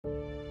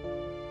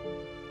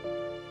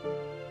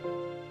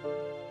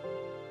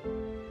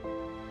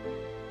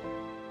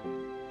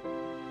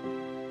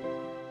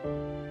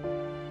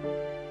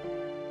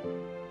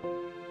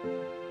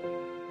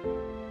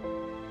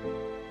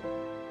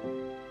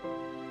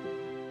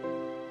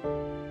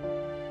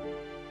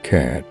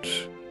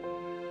cats.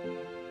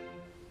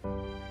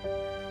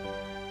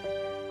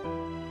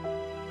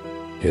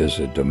 Is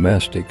a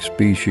domestic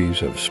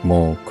species of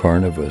small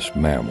carnivorous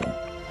mammal.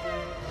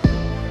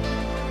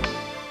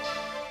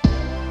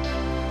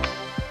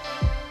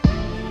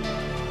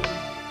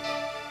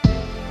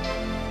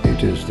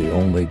 It is the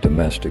only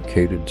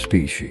domesticated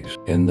species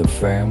in the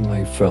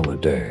family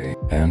Felidae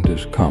and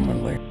is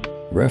commonly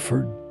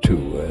referred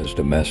to as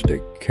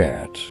domestic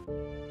cats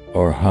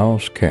or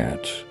house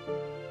cats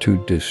to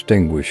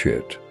distinguish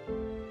it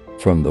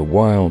from the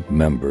wild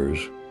members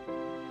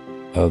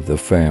of the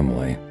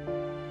family.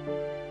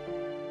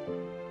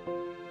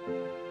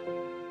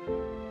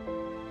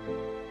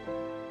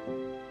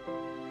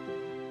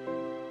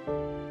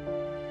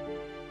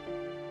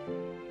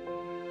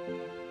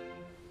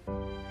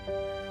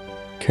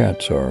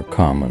 Cats are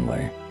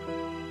commonly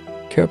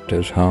kept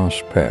as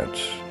house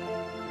pets,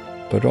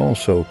 but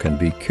also can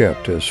be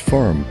kept as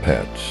farm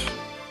pets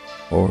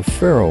or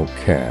feral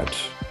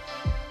cats.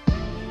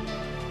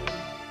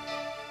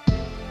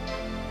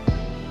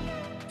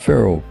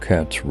 Feral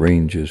cats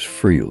ranges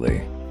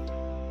freely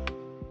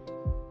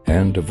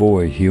and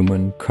avoid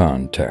human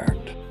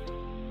contact.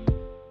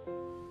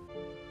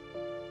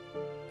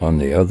 On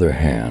the other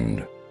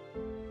hand,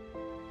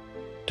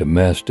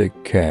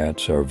 domestic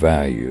cats are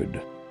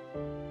valued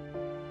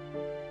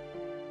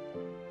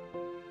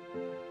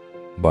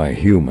by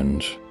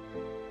humans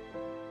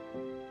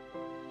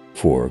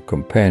for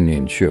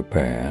companionship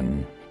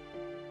and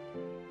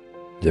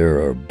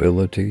their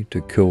ability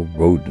to kill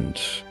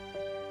rodents.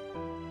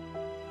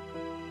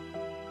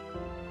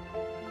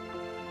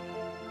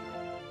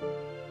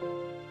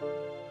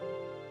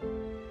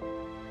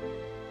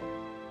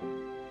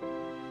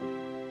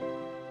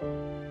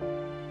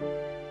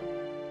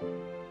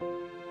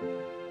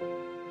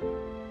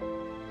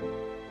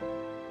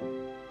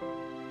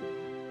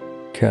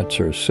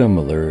 Cats are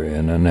similar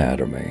in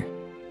anatomy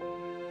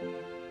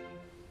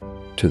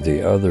to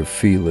the other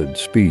felid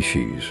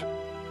species.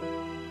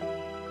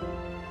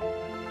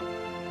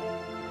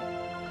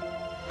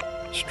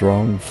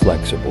 Strong,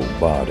 flexible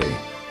body,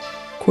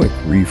 quick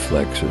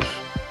reflexes,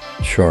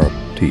 sharp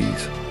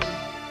teeth,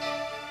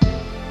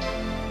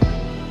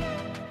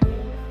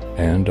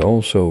 and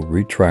also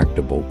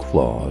retractable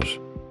claws.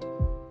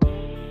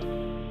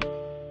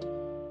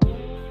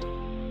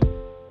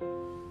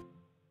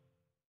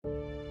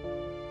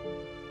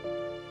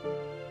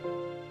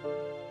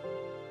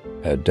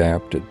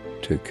 Adapted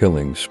to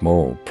killing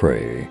small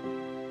prey,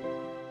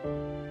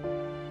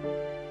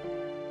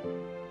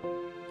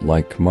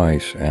 like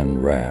mice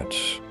and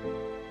rats.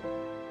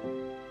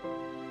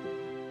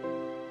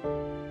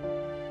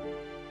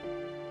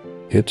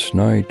 Its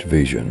night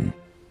vision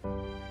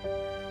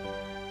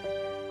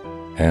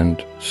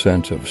and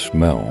sense of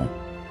smell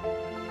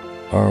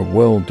are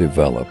well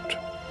developed.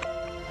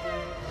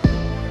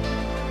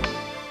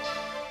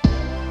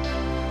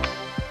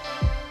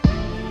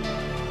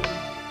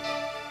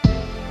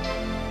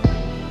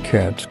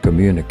 Cats'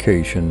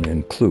 communication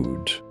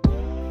includes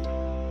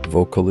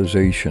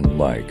vocalization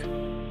like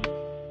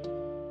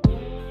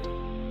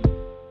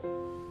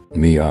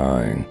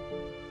meowing,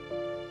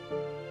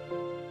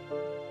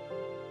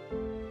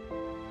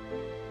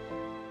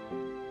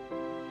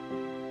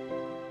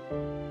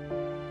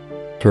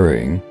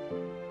 purring,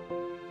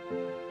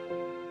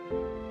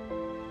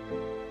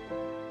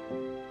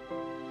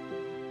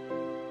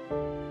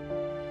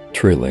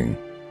 trilling,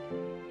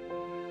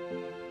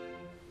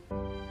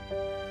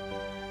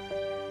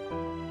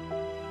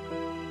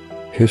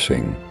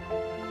 hissing,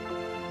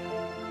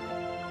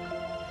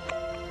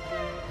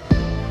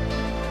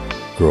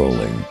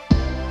 growling,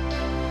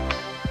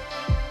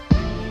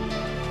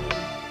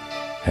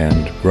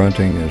 and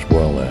grunting, as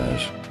well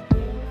as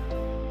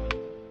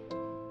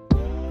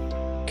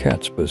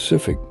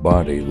cat-specific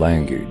body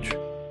language.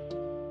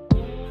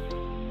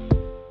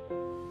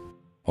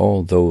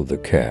 Although the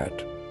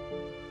cat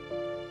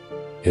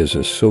is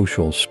a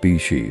social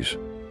species,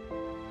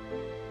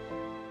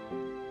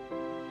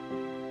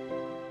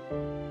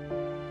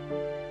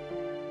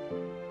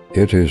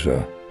 it is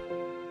a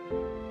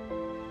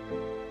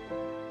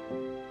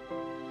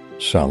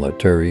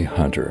solitary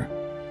hunter.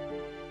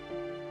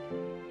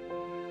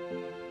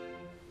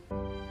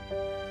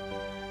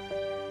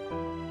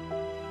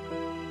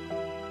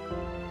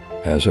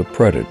 As a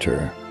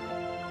predator,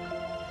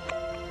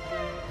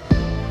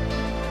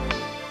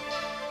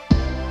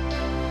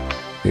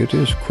 it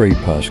is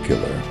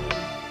crepuscular,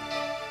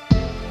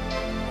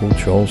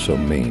 which also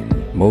means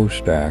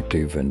most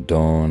active in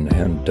dawn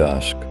and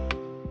dusk.